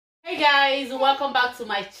Guys, welcome back to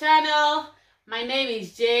my channel. My name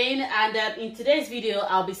is Jane, and in today's video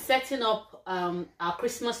I'll be setting up our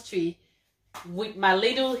Christmas tree with my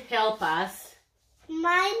little helpers.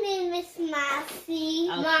 My name is Massey.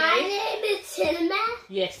 Okay. My name is Chineme.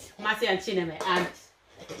 Yes, Massey and Chineme, and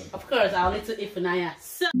of course our little Ifunanya.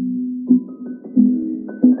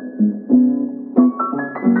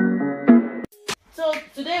 So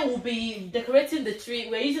today we'll be decorating the tree.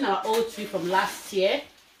 We're using our old tree from last year,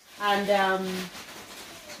 and and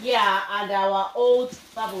our old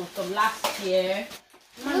bubble from last year.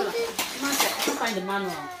 Manual. I can't find the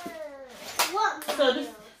manual. What? So this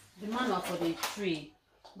the manual for the tree,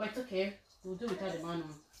 but it's okay. We'll do without the manual.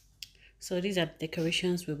 So these are the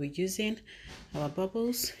decorations we'll be using. Our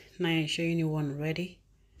bubbles. Now I'm showing you one already.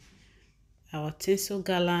 Our tinsel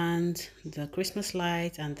garland, the Christmas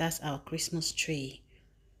lights, and that's our Christmas tree.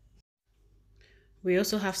 We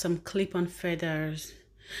also have some clip-on feathers.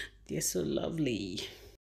 They're so lovely.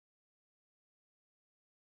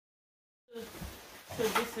 So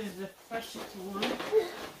this is the first one.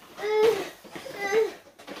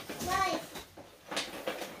 Nice.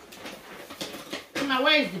 Now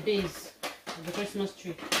where is the base of the Christmas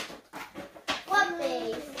tree? What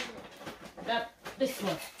base? This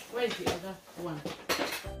one. Where is the other one?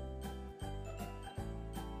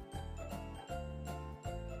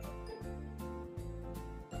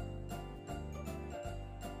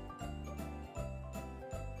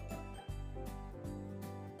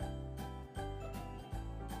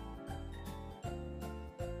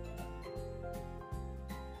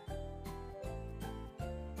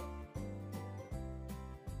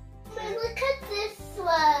 Look at this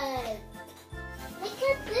one. Look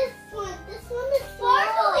at this one. This one is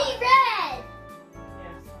sparkly red.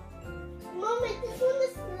 Yes. Mommy, this one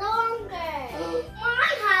is longer.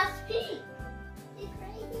 Mine has pink. It's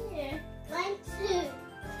right here. Mine too.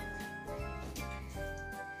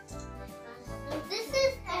 So this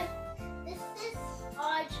is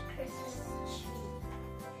our Christmas tree.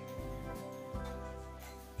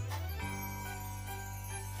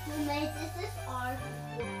 Mommy, this is our.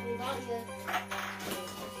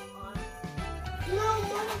 No,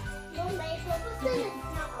 my purpose is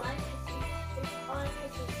not our Christmas. It's our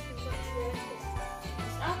Christmas. It's not your Christmas.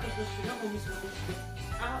 It's our Christmas tree, not mommy's Christmas tree.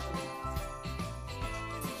 It's our one.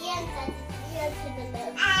 Yeah, that's here to the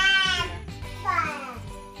left.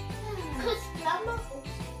 Because Grandma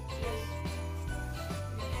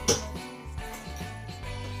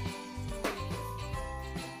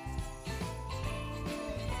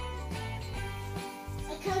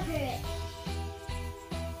I can't hear it.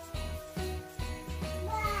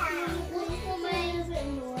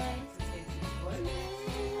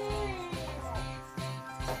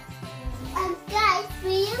 Guys,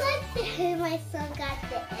 will you like to hear my song at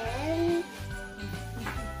the end?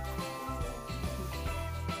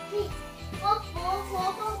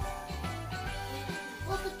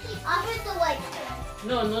 I'll hit the white.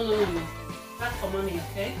 No. That's for mommy,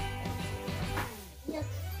 okay? Look,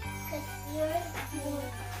 because you're more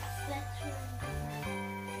better.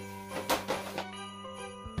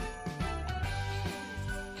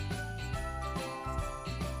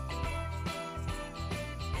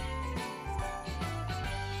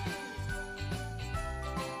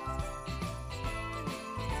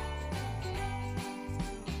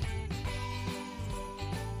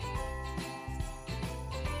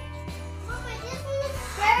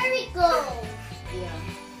 Very gold. Yeah.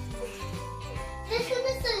 This one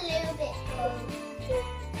is a little bit gold. This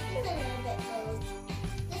is a little bit gold.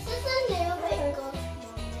 This is a little bit gold,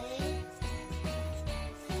 Mommy.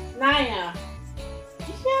 Naya,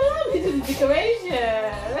 you should allow me to do the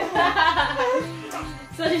decoration.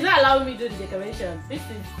 So she's not allowing me to do the decoration. This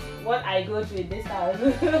is what I go through in this house.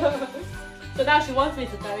 So now she wants me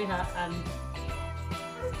to carry her and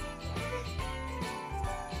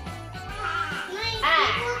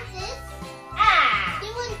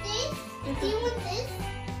Do you want this?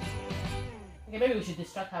 okay, maybe we should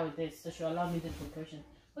distract her with this so she'll allow me to do the decoration.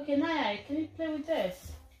 Okay, Naya, can you play with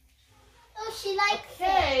this? Oh, she likes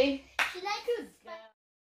Okay. it. She likes it.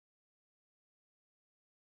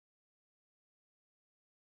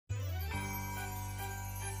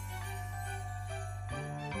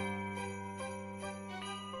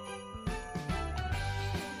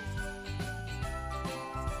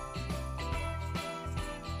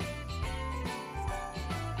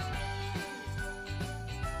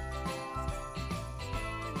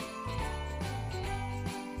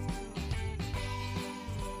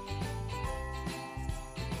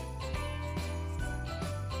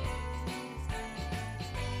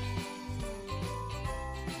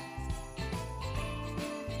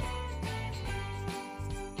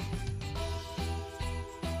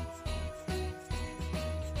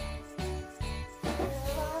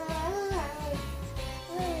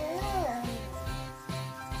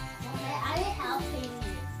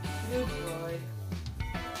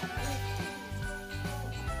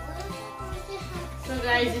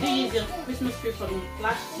 guys, did you use your Christmas tree from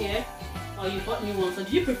last year, or you bought new ones? So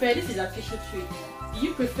do you prefer, this is artificial tree, do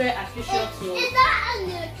you prefer artificial to... Is that a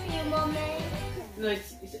new tree, Mommy? No,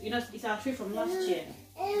 it's our tree from last year.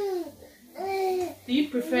 Do you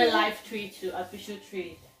prefer live tree to artificial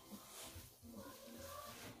tree?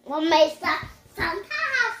 Mommy, Santa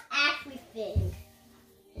has everything.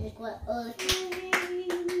 Look what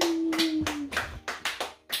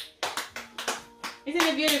Isn't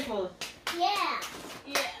it beautiful? Yeah.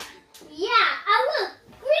 Yeah. Yeah, I look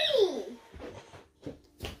green.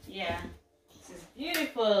 Yeah. This is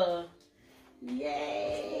beautiful.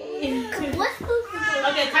 Yay. What's supposed to do?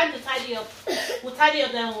 Okay, time to tidy up. We'll tidy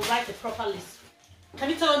up, then we'll write the proper list. Can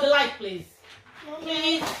you turn on the light, please?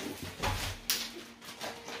 Please.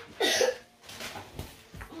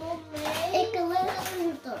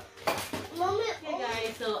 Okay,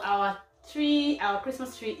 guys, so our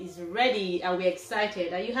Christmas tree is ready and we're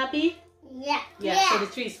excited. Are you happy? Yeah. Yeah, so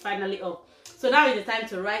the tree is finally up. So now is the time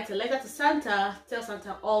to write a letter to Santa. Tell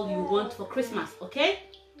Santa all you want for Christmas, okay?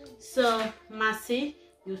 So, Mercy,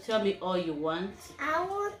 you tell me all you want. I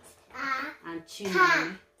want and Chinny.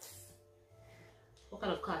 cat. What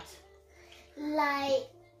kind of cat? Like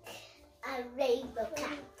a rainbow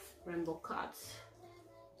cat. Rainbow cat.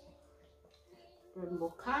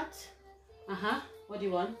 Rainbow cat. What do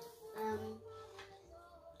you want?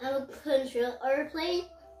 I will control airplane.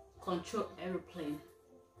 Control aeroplane.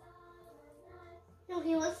 No,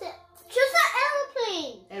 he wants it. Just an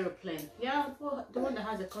airplane. Aeroplane. Yeah, well, the one that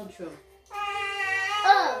has a control.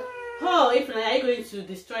 Oh. Oh, if not, are you going to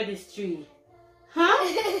destroy this tree? Huh?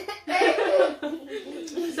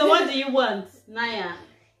 So what do you want, Naya?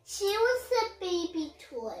 She wants a baby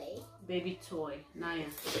toy. Baby toy, Naya.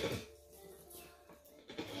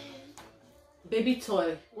 Baby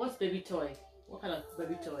toy. What's baby toy? What kind of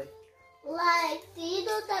baby toy? Like, do you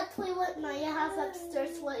know that toy what Naya has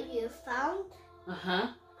upstairs, what you found?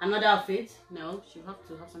 Another outfit? No, she'll have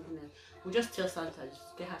to have something else. We'll just tell Santa,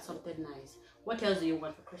 just get her something nice. What else do you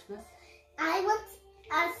want for Christmas? I want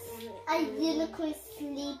a unicorn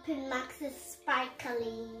sleeping max is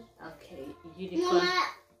sparkly. Okay, unicorn. Mama,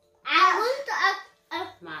 I want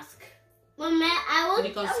a mask. Mama, I want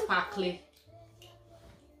Unicorn sparkly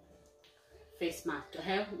face mask.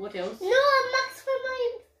 What else? No, a mask for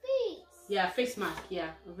my face. Yeah, face mask.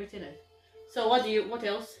 Yeah, I've written it. So what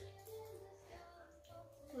else?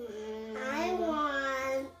 I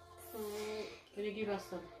want. Can you give us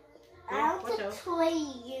some? I want a toy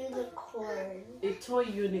unicorn. A toy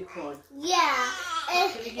unicorn. Yeah,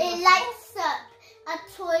 it lights up. A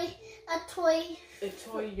toy. A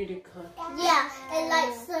toy unicorn. Yeah, it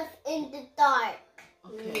lights up in the dark.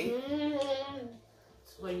 Okay.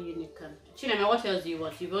 Toy unicorn. Chinema, what else do you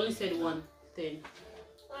want? You've only said one thing.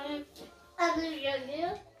 A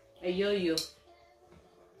yo-yo. A yo-yo.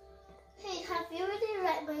 Hey, have you already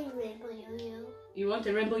read my rainbow yo-yo? You want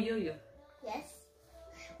a rainbow yo-yo? Yes.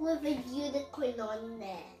 With a unicorn on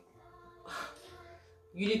there.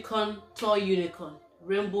 Unicorn, toy unicorn.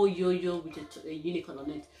 Rainbow yo-yo with a unicorn on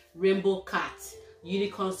it. Rainbow cat.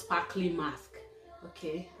 Unicorn sparkly mask.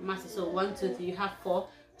 Okay, Mercy, so 1, 2, 3, you have 4.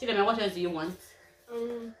 Chidema, what else do you want? I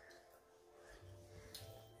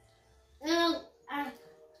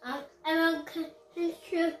want an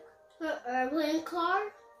airplane car.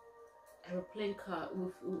 Aeroplane car,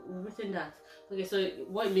 we've written that. Okay, so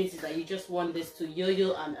what it means is that you just want this to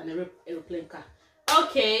yo-yo and an aeroplane car.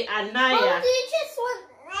 Okay, and Naya. Oh, do you just want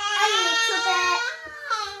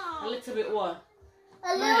a little bit what?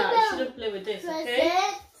 A Naya, little you bit. shouldn't play with this, okay?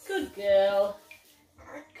 Presents. Good girl.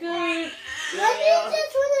 Good Why do you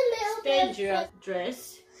just want a little bit? Rapunzel dress.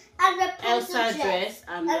 A Rapunzel Elsa dress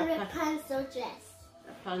and a Rapunzel dress.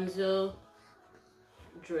 Rapunzel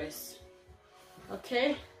dress.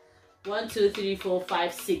 Okay. 1, 2, 3, 4,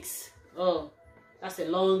 5, 6. Oh, that's a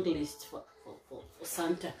long list for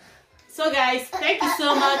Santa. So guys, thank you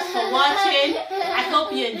so much for watching. I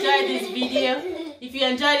hope you enjoyed this video. If you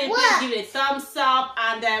enjoyed it, please give it a thumbs up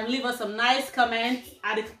and leave us some nice comments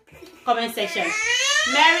at the comment section.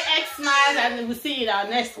 Merry Xmas, and we'll see you in our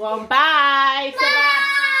next one. Bye. Bye.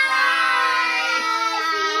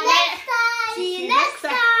 See you next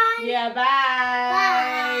time. Yeah, bye.